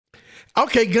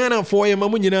Okay, Ghana for you,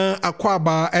 Mamunina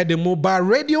Akwaba at the mobile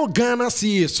radio Ghana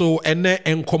see so and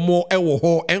enkomo ewo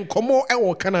ho enkomo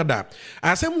ewo Canada.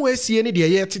 Asem we see any de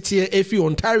ye tete efi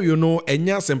Ontario no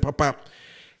enya sem papa.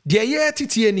 De ye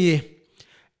tete nie.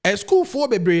 A school for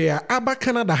bebre aba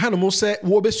Canada hanom se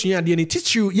wo besua de ni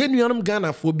teach you ye nuanom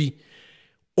Ghana for bi.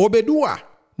 Obedua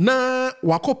na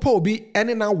wakopa obi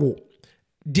ene na wo.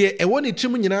 De ewo ni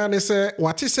trim nyina ne se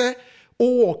wate se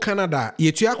o Canada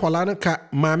yetu akwala no ka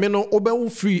maame no obewu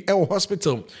free e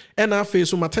hospital and afa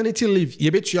so maternity leave ye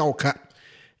betu awka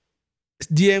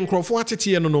die nkrofo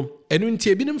atete no no enu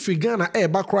ntie binim free Ghana e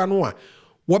ba kra no a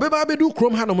wobeba bedu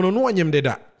krom hanom no no onyem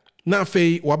deda na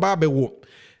afa waba bewo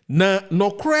na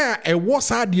nokra e wo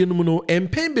saade no no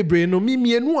empen bebre no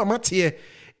mimienu amate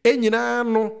enyina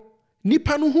no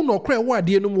nipa no hu nokra wo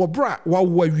ade no wo bra wa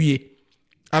wo awie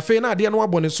afe na ade no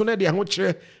abone so na de ho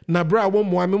kire na bra wo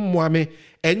moame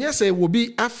enye se wo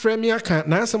bi afremi aka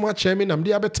na asem a kire me nam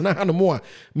de abetena ha no mo a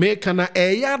me kana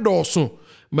eya doso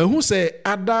mahu se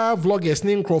ada vloggers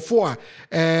ni nkrofo a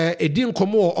edi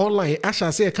nkomo online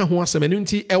asha se ka ho asem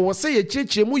nti e wo se ye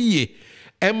kirikire mu yie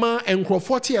ema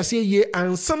nkrofo te ase yie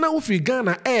ansana wo firi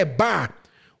Ghana ba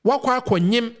wakwa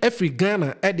akonyem afri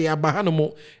Ghana de aba ha no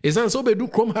mo ezan se obedu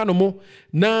krom ha no mo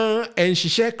na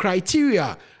enhihye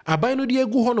criteria aban no de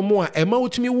egu ho no mo a ema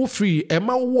wotumi wo free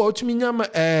ema wo wotumi nyam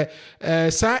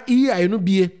sa iya no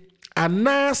bie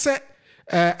anase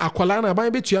akwala na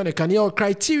aban betua ne kan ye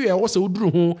criteria wo se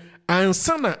woduru ho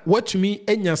ansana watumi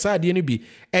enya sa de no bi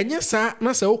enye sa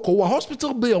na se wo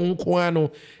hospital bill nko ano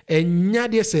enya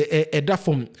de se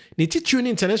edafom ne teacher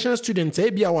international student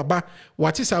bia waba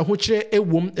wate sa ho kire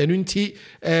ewom enu nti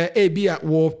bia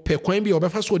wo pekwan bia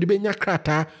obefa so de benya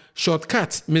krata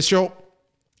shortcut monsieur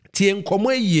tie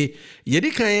nkomo yie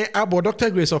yedi kan abo Dr.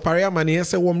 Grace Opare amane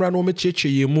yese womra no mecheche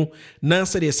yemu na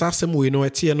se de sasem we no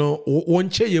etie no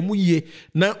wonche yemu yie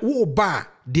na wo ba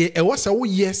de ewo se wo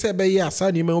ye se be ye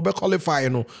asa ni me wo be qualify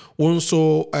no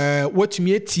wonso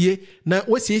watumi etie na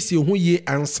wasiesie ho yie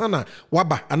ansana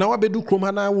waba ana wabedu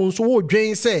kroma na wonso wo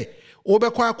dwen se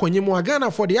obekwa akonye mu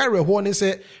Ghana for the area ho ne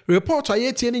se report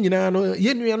ayetie ni nyina no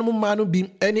ye nuanom ma no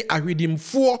bi ani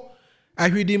ahwidimfu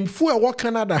a wo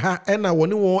Canada ha ena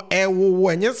woni wo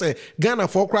ewo enye se Ghana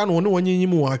for kra no woni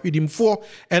wonyinyim wo ahwidimfu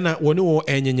ena woni wo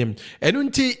enyenyem enu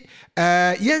nti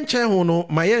yenche ho no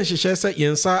ma yenhyehyɛ se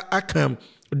yensa akam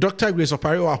Dr. Grace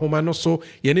Opare wa homa no so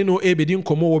yene no ebedi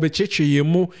nkomo wo be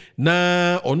checheyemu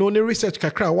na ono ne research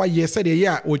kakra wa ye se de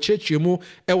ya o checheyemu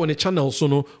e wo ne channel so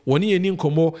no woni yeni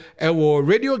nkomo e wo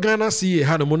Radio Ghana CA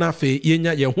ha no mo na fe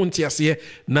yenya ye ho ntiase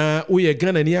na wo ye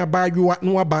Ghana ni abadwa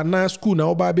no aba na school na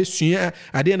oba besua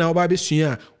ade na oba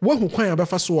besua wo hu kwan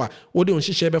abefa so a wo de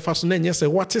onhyehyɛ befa so na nye se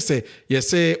what se ye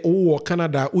se wo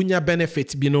Canada unya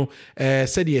benefit bi no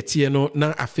se de etie no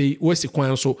na afe wo si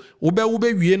kwan so wo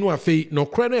be wie no afe no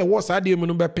na was ade mu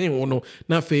no be pen wo no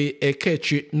na fe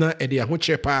eketchi na ede aho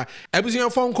chepa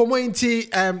abusuafo nkomo nti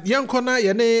yanko na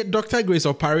ye ne Dr. Grace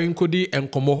Opare nkodi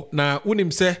enkomo na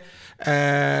unim se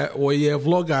wo ye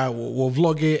vlogger wo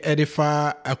vlogge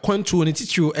edifa akwantu ne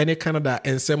tichu ene Canada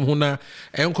ensem ho na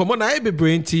enkomo na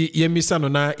ebebre nti ye misa no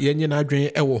na ye nye na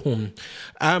adwen ewo ho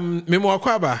memo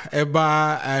akwaba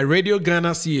eba Radio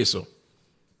Ghana CA so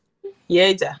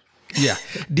yeah. Yeah,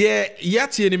 dear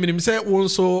yati ni minim se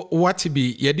wonso wati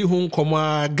bi yedi hu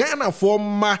nkoma Ghana for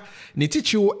ma ni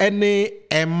teachu ene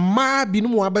emma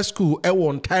binu aba school e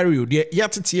Ontario dear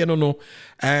yati no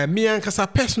me ankasa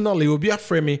personally obi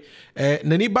afre me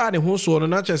na ni ba ne ho so no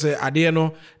na chese ade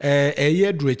no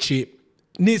eye duachi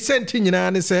ni senti nyina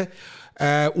ne se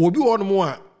obi won mo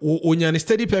a onya ne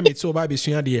study permit so ba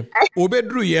besua de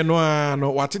obedru ye no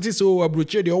no watete so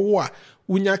abroche de wo a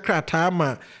unya krata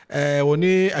ma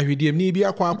oni ahwediem ni bi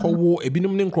akwa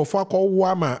ebinom ne nkrofo akwo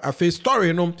ama afa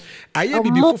story no aye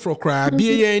bibi foforo kra bi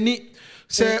ye ani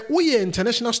se we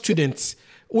international students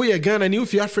we Ghana ni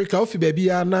ufi Africa ufi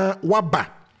bebia na waba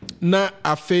na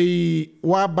afa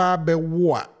waba be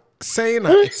wo a say na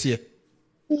etie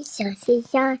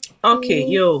okay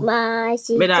yo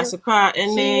me da sepa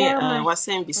ene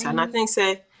wasem bisa na think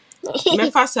say me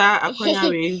fasa akonya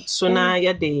we so na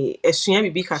ya de esua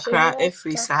bibi kakra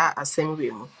every sa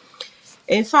assembly mu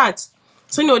in fact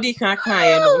so no di kan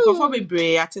ya no nkofo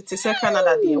bebre atete se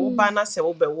Canada de wo ba na se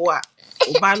wo be wo a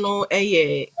wo ba no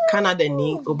Canada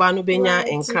ni wo ba no benya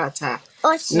enkrata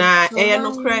na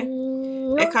no kre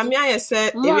kamia ye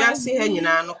se ewiase ha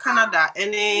nyina no Canada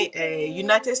ene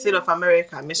United States of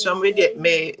America me so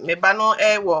me ba no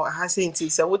wo ha senti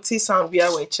se wo ti sound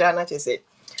bia we kira na chese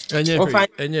enye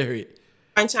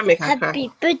Happy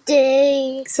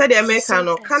birthday. Said the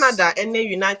American Canada and the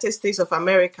United States of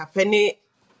America penny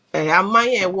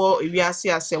amanye wo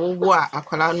wiase ase wo a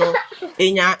akwala no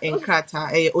enya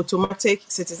enkrata automatic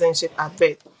citizenship at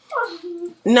birth.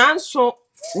 Nanso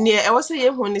ne wose ye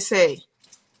hu ni say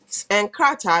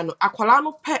enkrata no akwala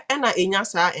no pe na enya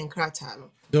saa enkrata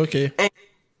no. Okay.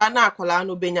 Ana akwala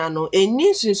no benya no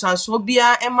eni sunsanso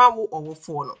bia ema wo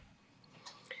owofo no.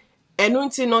 Enu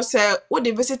nti no say wo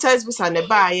the visitors visa ne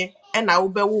baaye na wo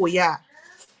be wo ya.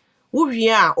 Wo wie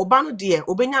a oba no de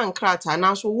obenya nkrata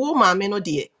nanso wo maame no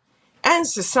de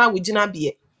ensesa wugina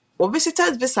bie. O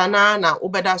visitors visa na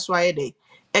obeda so aye de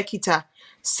ekita.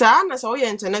 Saa na so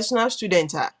international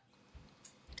student a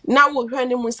na wo hwe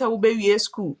ne mu sa wo be wie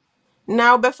school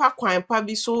na wo be fa kwan pa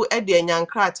bi so de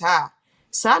anyankrata a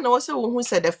saa na wo se wo hu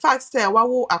se the fact say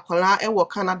wawo akola wo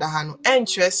Canada ha no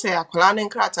enkyere se akola ne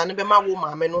nkrata ne be ma wo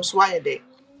maame no so aye de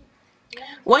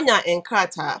wonya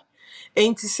enkrata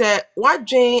enti se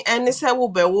wadwen ene se wo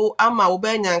be wo ama wo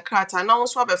be nyankrata na wo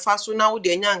so abefa so na wo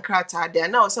de nyankrata de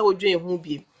na wo se wo dwen hu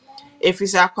bi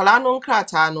efisa akola no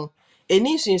nkrata no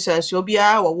eni sunsanso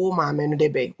bia wo maame no de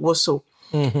be wo so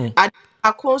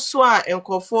akonso a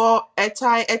enkofo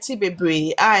eti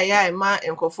bebre a ma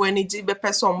enkofo ani di be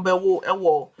person be wo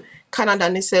ewo Canada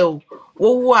ne se wo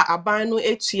wo a aban no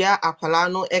etua akwala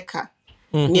no eka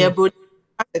ne ebro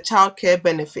the child care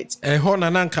benefit ho na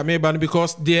nka me ba no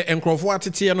because the enkofo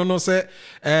atete no se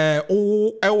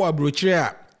wo ewo abrochire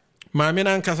a maame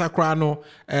na nkasa kra no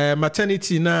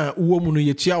maternity na uwo mu no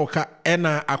yetua oka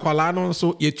na akwala no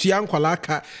nso yetua nkwala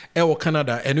ka ewo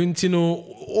Canada enu nti no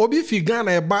obi fi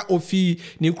Ghana eba ofi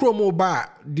ni kromo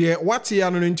ba de wate ya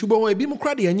no ntubo ebi mu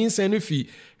kra de anyinsan no fi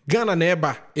Ghana na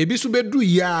eba ebi so bedu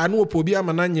ya na opo bi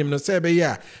ama na nyem no se be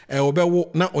ya obewo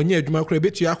na onye adwuma kra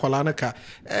betua akwala no ka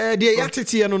de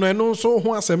yatete no eno nso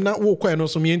ho asem na wo kwa no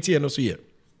so mientie no so ye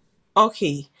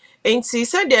okay enti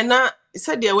said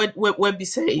de we be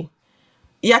say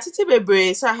yatete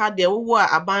bebre sa ha de wo a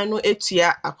aban no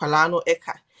etua akwala no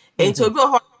eka enti obi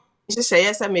ho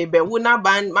hye se me be wo na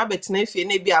ban ma betena fie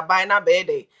na bi aban na be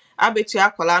de abetua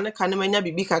akwala no ka na manya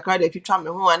bibi kakra de twitwa me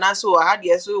ho ana so ha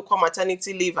de so ko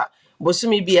maternity leave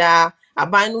bosumi bia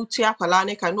aban no tua akwala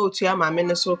no ka na otua maame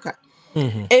no so ka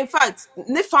in fact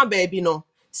ne fa baby no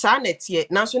sa netie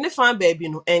na so ne fa baby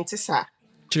no enti sa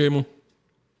kiremu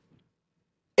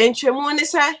entremu ne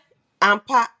se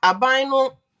ampa aban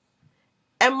no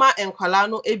Emma enkwala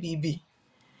no ebibi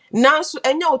nanso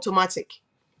enye automatic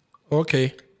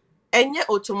okay enye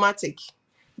automatic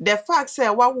the fact say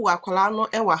wawo akwala no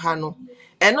ewa ha no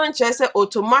eno nche se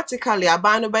automatically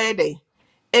aban no be dey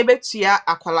ebetua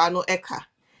akwala no eka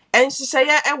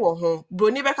enhihye ewo ho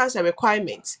broni beka say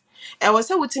requirement was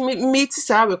say wutimi meet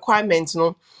sa requirement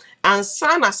no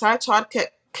ansa na sa child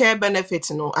care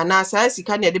benefit no ana sa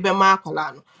sika ne de be ma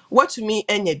akwala no watumi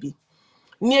enya bi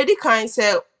ne edi kan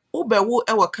say ubewu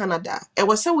ewa Canada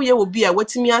was say we obi a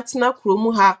watimi atena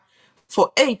kromu ha for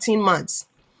 18 months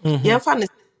yemfa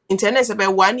internet say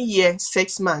 1 year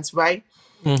 6 months right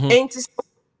enti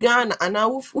Ghana ana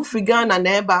ufi Ghana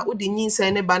na eba udi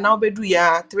nyinsa ne ba na obedu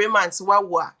ya 3 months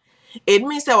wawo a it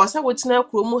means that was watena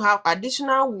kromu have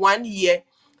additional 1 year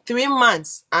 3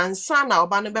 months and son na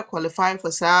oba no be qualify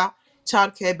for sa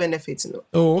child care benefit no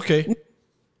oh okay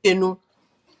enu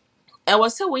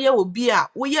was say we obi a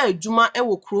we adwuma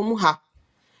ewo kromu ha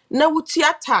na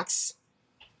wutia tax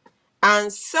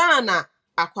and sana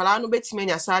akwala no betime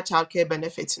nya sa child care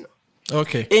benefit no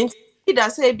okay and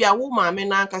ida say bia wo maame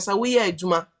na nkasa we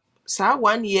adwuma sa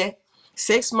 1 year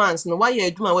 6 months no why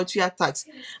adwuma watua tax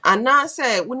and na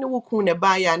say wo ne wo kun ne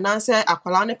ba ya na say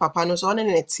akwala ne papa no so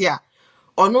ne te a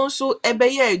ono so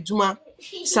ebeye adwuma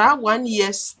sa 1 year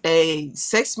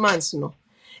 6 months no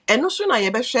eno so na ye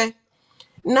behwe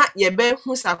na yebe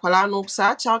hu sakwala no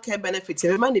sa child care benefit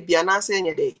be ma ne bia na asa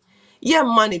enye de ye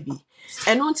ma ne bi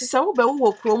eno nti sa wo be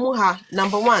wo kromu ha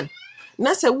number 1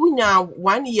 na sa wunya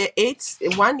 1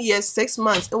 year 6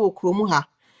 months e wo kromu ha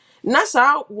na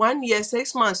sa 1 year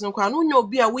 6 months no kwa no nya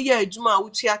obi a wo ye adwuma a wo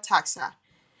tua tax a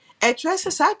e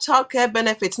trese sa child care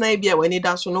benefit na bia wani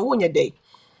da so no wo nye de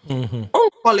on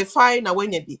qualify na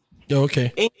wenye bi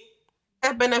okay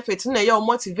benefit na your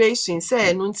motivation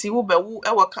say no nti wo be wo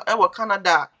e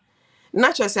Canada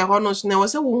na che say ho no so na wo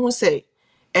say wo hu say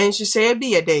enhyehyɛ bi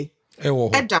ye dey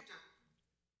eda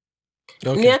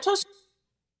okay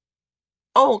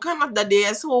oh Canada dey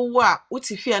yes wo a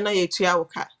utifia na yetua wo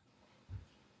ka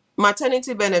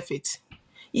maternity benefit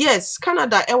yes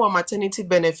Canada ewa maternity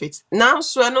benefit now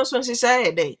so no so nhyehyɛ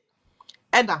ye dey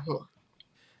eda ho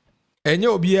enye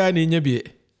obia na enye bi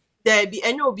there be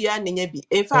enye obia na enye bi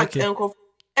in fact enko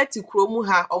eti kromu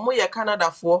ha omo ye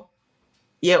Canada fo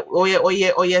ye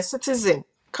oye citizen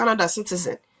Canada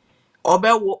citizen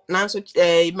obewo nanso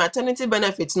maternity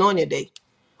benefit no onye day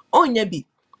onye bi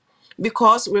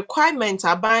because requirement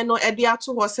aban no ede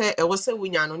ato ho se e wo se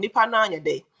wunya no nipa no anya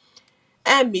day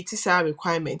meet sa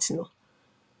requirement no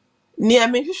ni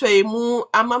amehwehwe mu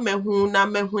ama mahu na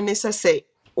mahu ne sese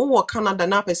wo Canada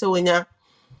na pese wonya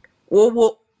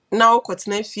wo na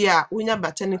okotena fie a wonya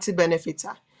maternity benefit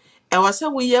a e wo se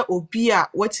wo ye obi a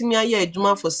watimi aye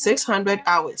adwuma for 600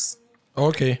 hours.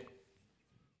 Okay.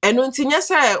 Eno ntinya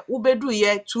say wo bedu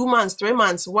ye 2 months 3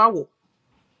 months wawo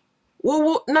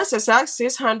wo na sesa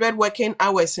 600 working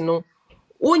hours no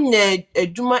wonya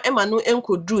adwuma ema no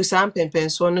enkodru sa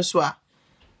mpempenso no so a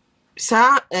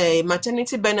sa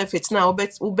maternity benefit na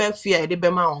ube fie de be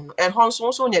ma on and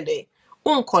honso so nya dey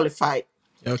unqualified.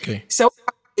 Okay. So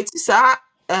it is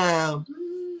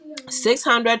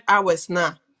 600 hours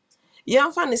na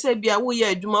yemfa ne say bia wo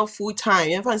ye adwuma full time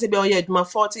yemfa ne say bia wo ye adwuma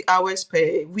 40 hours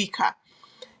per week.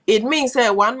 It means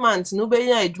that 1 month no be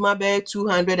ya adwuma be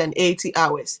 280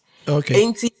 hours. Okay.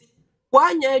 Enti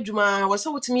one year adwuma was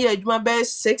so wutimi ya adwuma be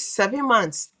 6-7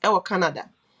 months e wo Canada.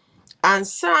 And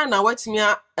sana watimi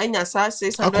anya sa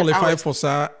 600 qualify hours for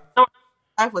sa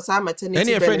for sa maternity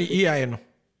any benefit. any EI no.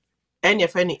 Any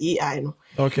friend EI no.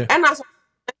 Okay. And as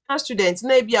students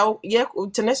na bia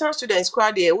international students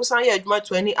crowd there wo san ya adwuma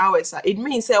 20 hours. It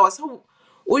means say was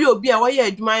we obi a wa ya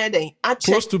adwuma ya den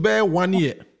close to bear 1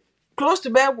 year. Close to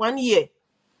bear 1 year.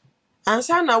 And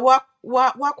sana wa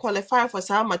qualify for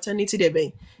sa maternity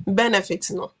de benefit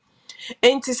no.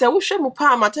 Enti se wo hwe mu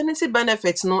pa maternity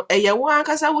benefit no eye wo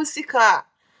ankasa wo sika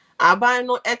aban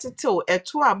no etetew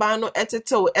eto aban no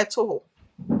etetew eto ho.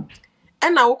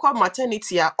 Ena wo kwa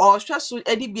maternity a o hwe so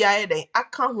edi bia ye den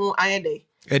aka ho aye den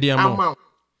Edi amount.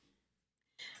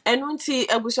 Enu nti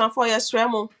abusuafo ye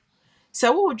sremo se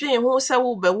wo dwen ho se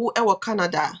wo be wo e wo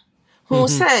Canada. Ho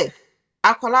se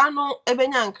akwala no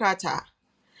ebenya nkrata.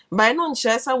 By no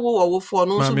nche se wo fo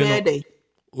no so be dey.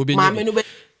 Mame no be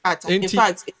ata. In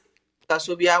fact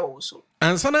so bia wo so.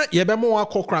 Ansana ye be mo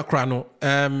akokrakra no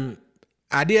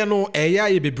ade no eya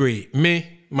ye bebre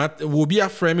me wo bi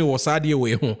afrɛ me wo saade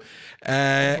we ho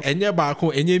enye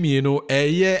baako enye mienu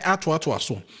eye atoato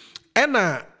aso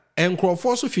ena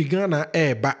enkrofo so fi Ghana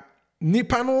eba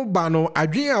nipa no ba no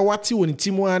adwen a wate woni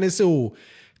timo ane se o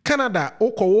Canada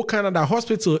okowo Canada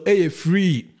hospital eye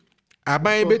free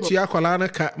aban betu akola na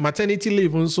ka maternity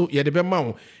leave nso ye de be ma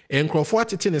wo enkrofo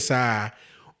atete ne saa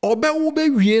obewo be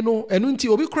wie no enu nti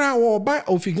obi kra wo oba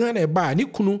ofi Ghana eba ni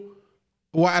kunu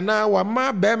wa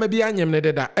ma be ma bi anyem ne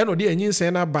deda eno de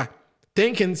anyinsen na ba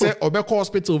thinking say obekọ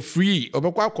hospital free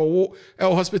obekọ akọwo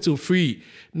hospital free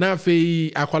na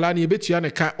fe akwala na ebetua ne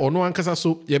ka ono ankasa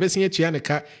so yebesin etua ne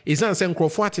ka isan se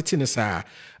nkrofo atete ne saa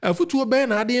afutuo be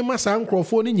na ade ma sa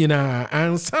nkrofo ni nyina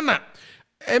ansana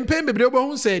empem bebre obo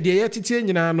hu se de yetete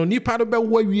nyina no nipa do be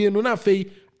wawie no na fe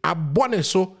abone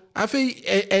so afe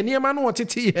eniema no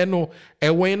otete he no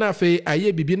ewen na fe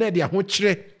aye bibi na de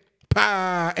ahokyere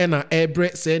pa ena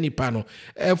ebre se nipa no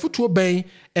futuo ben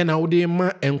ena wode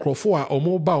ma enkrofo a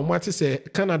omo ba omo ate se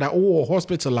Canada wo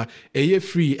hospital a eye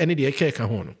free ene de eke ka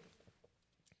ho no.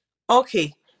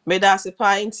 Okay, me da se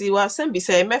pa inti wa sem bi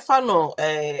se me fa no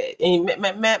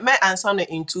me answer no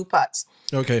in 2 parts.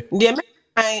 Okay. The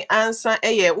me answer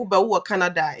eye wo ba wo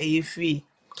Canada eye free.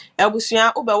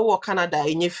 Ebusua wo ba wo Canada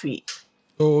enye free.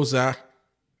 Oh za.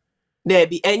 There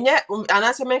be enye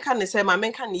anase menka ne se ma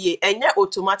menka ne ye enye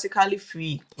automatically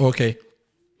free. Okay.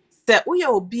 Se uye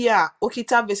obi a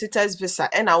okita visitors visa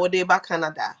ena wo de ba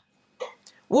Canada.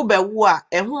 Wo be wo a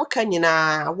eho ka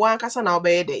nyina wo ankasa na wo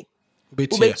be dey.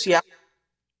 Ubetia.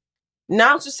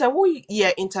 Now to say we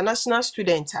ye international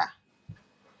student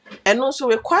and also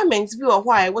requirements be or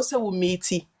why was we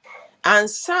meet and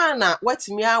sana what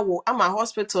me awo ama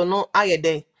hospital no aye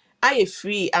dey aye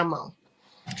free ama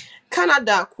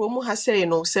Canada kromu ha say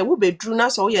no say we be drew na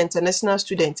so we international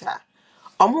student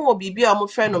omo wo bibia omo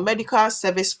friend no medical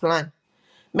service plan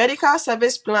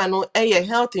no aye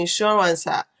health insurance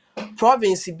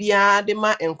province bia de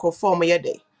ma enkonform ye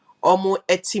dey omo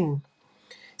etim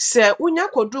se unya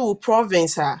kodu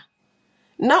province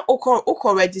na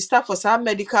uko register for some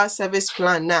medical service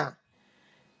plan na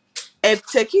it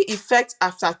take effect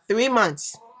after 3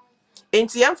 months.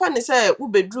 Enti yamfa ne say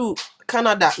ubedru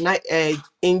Canada na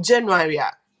in January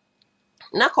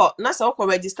na se uko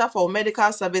register for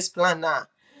medical service plan na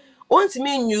want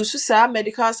me use sa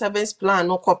medical service plan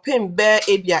no kopem be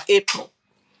ebia April.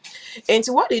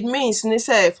 Enti what it means ni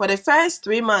say for the first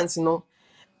 3 months no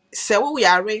se we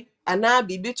are ana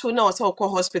bibi to na wasa okọ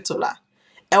hospital a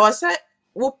e wasa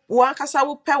wo akasa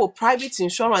wo pay wo private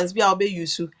insurance bi a wo be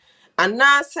use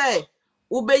ana say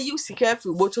wo be use sika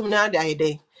free botum na dey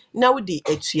dey na wodi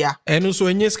etua eno so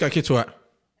enye sika ketwa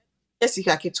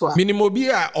esika ketwa minimum bi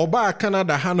a oba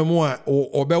Canada hanom a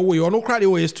obewo ye ono krade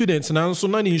we student na nso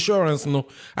na insurance no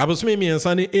abosome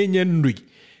miensa ne enye nri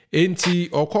enti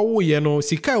okowo ye no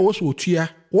sika wo so otua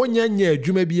wonya nya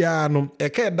adwuma bia no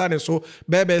eka da ne so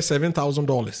bebe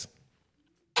 $7,000.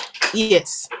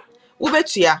 Yes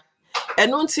wobetua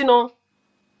eno nti no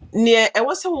ne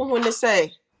ewo se wo hu ne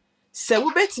se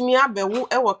wobetimi abewo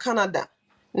ewo Canada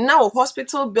now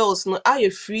hospital bills no are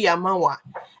free amawa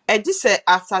edi say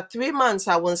after 3 months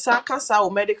I won sa kasa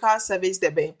medical service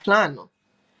the be plan no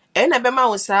and ebema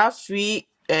won sa free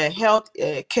health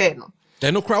care no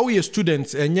eno kra we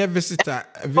students enye visitor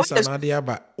visa na dia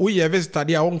ba we visitor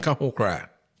dia wonka ho kra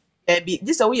be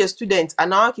this we student and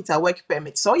now kita work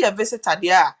permit so we visitor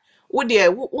dia wo de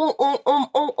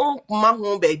ma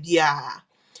ho ba bia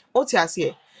o ti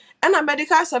ase and a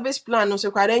medical service plan no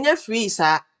so kwa enye free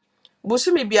sa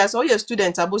Busumi bia so your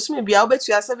student abusumi bia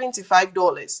obetua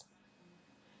 $75.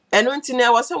 Eno ntine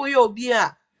wase wo ye obi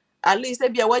a at least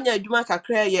bia wanya adwuma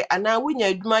kakra ye ana wonya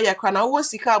adwuma ye kwa na wo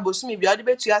sika abusumi bia de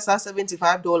betua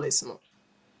 $75 no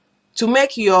to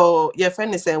make your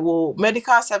friend say wo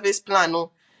medical service plan no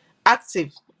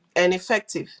active and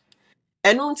effective.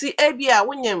 Eno nti bia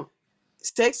wonyem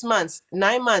 6 months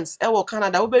 9 months e wo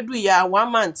Canada wo bedu ya 1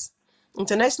 month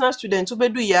international student wo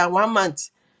bedu ya 1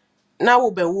 month na wo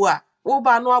bewu a wo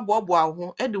ba no abobo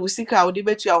aho e de usika wo de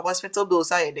betua hospital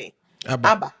bills ayede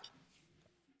aba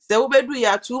se wo bedu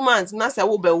ya 2 months na se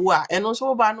wo bewu a eno so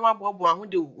wo ba no abobo aho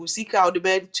de usika wo de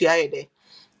betua ayede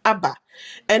aba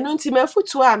eno nti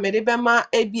mafutu a me de bema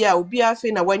ebia obi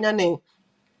afi na wanya ne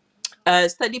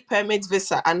study permit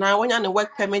visa ana wanya ne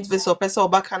work permit visa opese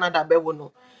oba Canada bewo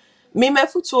no me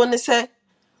mafutu ne se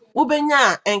wo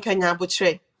benya enkanya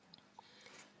abotre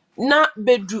na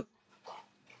bedu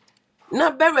na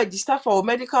be register for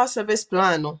medical service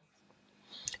plan no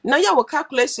na ya wo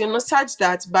calculation no such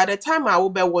that by the time I will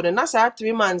be won na say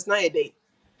 3 months na day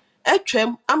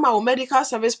etwem ama wo medical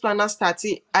service plan na start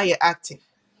aye active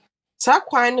sa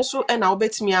kwan no so na wo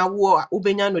betimi awo a wo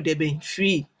benya no de be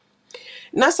free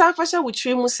na sa fasha wo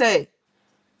tiri mu say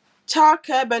child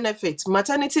care benefit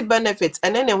maternity benefit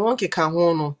and then won keka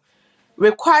ho no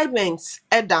requirements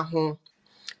eda ho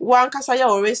wan kasa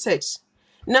ya research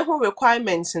na ho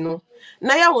requirements no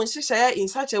na ya won hihya in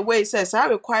such a way says our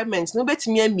requirements no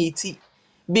betimi meet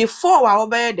before wa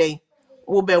obey den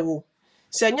wo bewo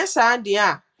se nya sa de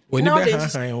a na de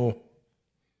han ho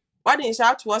what in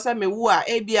shout to us me wu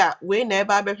a bia we na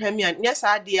eba behwe me nya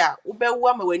sa de a wo bewo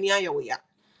ama wani ayewo ya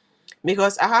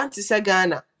because I want to say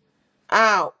Ghana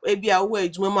bia wo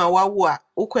adwuma ma wawo a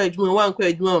wo kwa adwuma wan kwa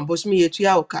adwuma bosumi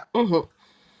yetua oka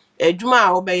adwuma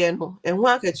a obeye no ehu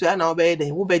akatua na obeye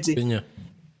den wo beje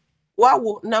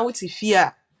wawo na wuti fi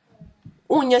a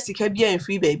unya sika bia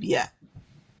free baby a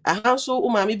aha so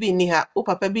umami bi ni ha o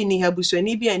papa bi ni ha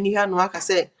busuani bi ani ha no aka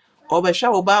se obehwa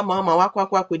wo ba ma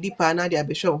wakwa akodi pa na de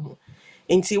abehwa ho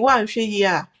enti wanhwe yi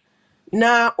a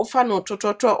na ofa no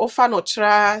tototo ofa no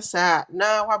tra sa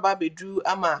na waba bedu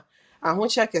ama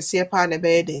ahocha kese pa na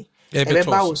be de ebe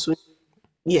ba wo so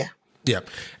yeah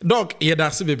dog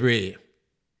yedase bebre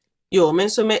yo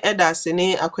menso me edase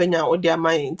ne akwanya odi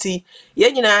aman nti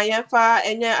ye nyina ye fa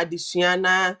enya adesua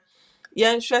na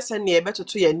ye nhwe se ne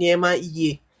ebetoto ye niema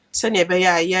iye se ne ebe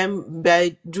ya ye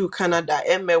be du Canada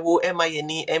emewo ema ye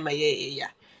ni ema ye ya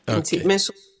nti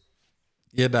menso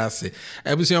yedase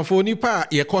ebusianfo nipa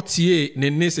ye kotie ne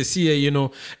nesesi ye you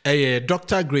know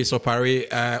Dr. Grace Opare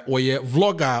wo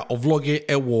vlogger of vlogging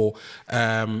ewo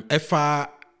efa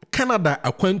Canada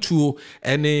akwantuo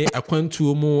ene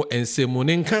akwantuo mu ensemu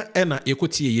ne nka ena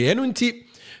yekotie ye eno nti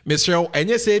mesrew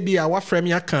enye se bi a wafrem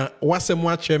yaka wasemu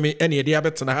akyereme ene ye de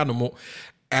abetena ha no mo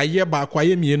aye ba kwa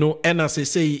ye mieno ena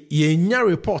se ye nya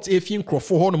report efi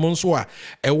nkrofo ho no mo nso a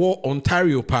ewo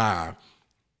Ontario pa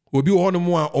obi ho no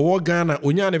mo a owo Ghana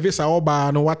onya ne visa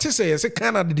oba no wate se ye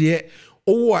Canada de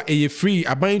owo a eye free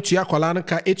aban tua kwala no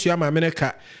ka etua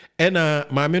mameneka ena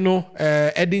maame no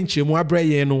edi nchemu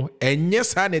abraye no enye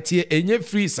sa netie enye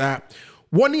free sa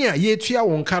woni a ye tua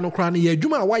wonka no kra no ye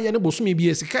adwuma a waye ne bosome bi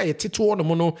esika ye tete wo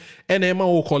no no ena ema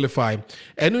wo qualify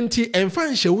enu nti emfa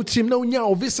nhye wutrim na onya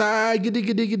ovisa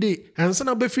gidi ansa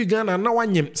na be free Ghana na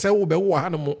wanyem se wo be wo ha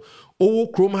no mo owo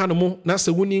krom ha no mo na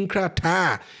se woni nkra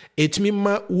taa etimi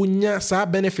ma wonya sa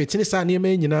benefit ni sa ne ma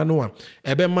nyina no a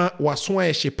ebe ma waso a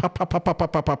ehye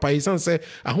papa isanse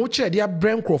aho kire dia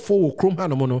brankrofo wo krom ha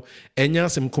no mo no enya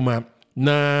asem kuma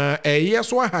na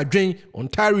yeso ahadwen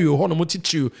Ontario ho no mo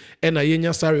titiu ena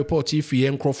yenya sa report ifi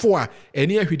enkrofo a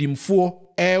eni ahwidimfo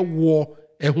ewo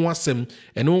ɛho asɛm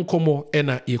ɛno nkɔmmɔ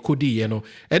ɛna yɛkɔdiiɛ no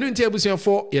ɛno nti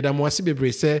abusuafoɔ yɛda mo ase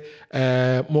bebree sɛ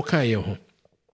mo ka yɛn ho